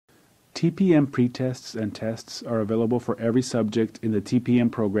TPM pretests and tests are available for every subject in the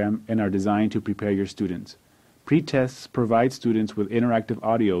TPM program and are designed to prepare your students. Pretests provide students with interactive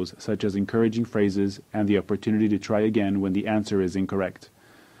audios such as encouraging phrases and the opportunity to try again when the answer is incorrect.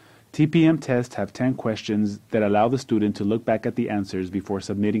 TPM tests have 10 questions that allow the student to look back at the answers before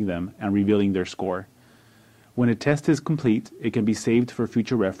submitting them and revealing their score. When a test is complete, it can be saved for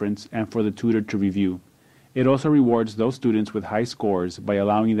future reference and for the tutor to review. It also rewards those students with high scores by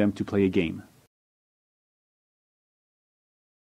allowing them to play a game.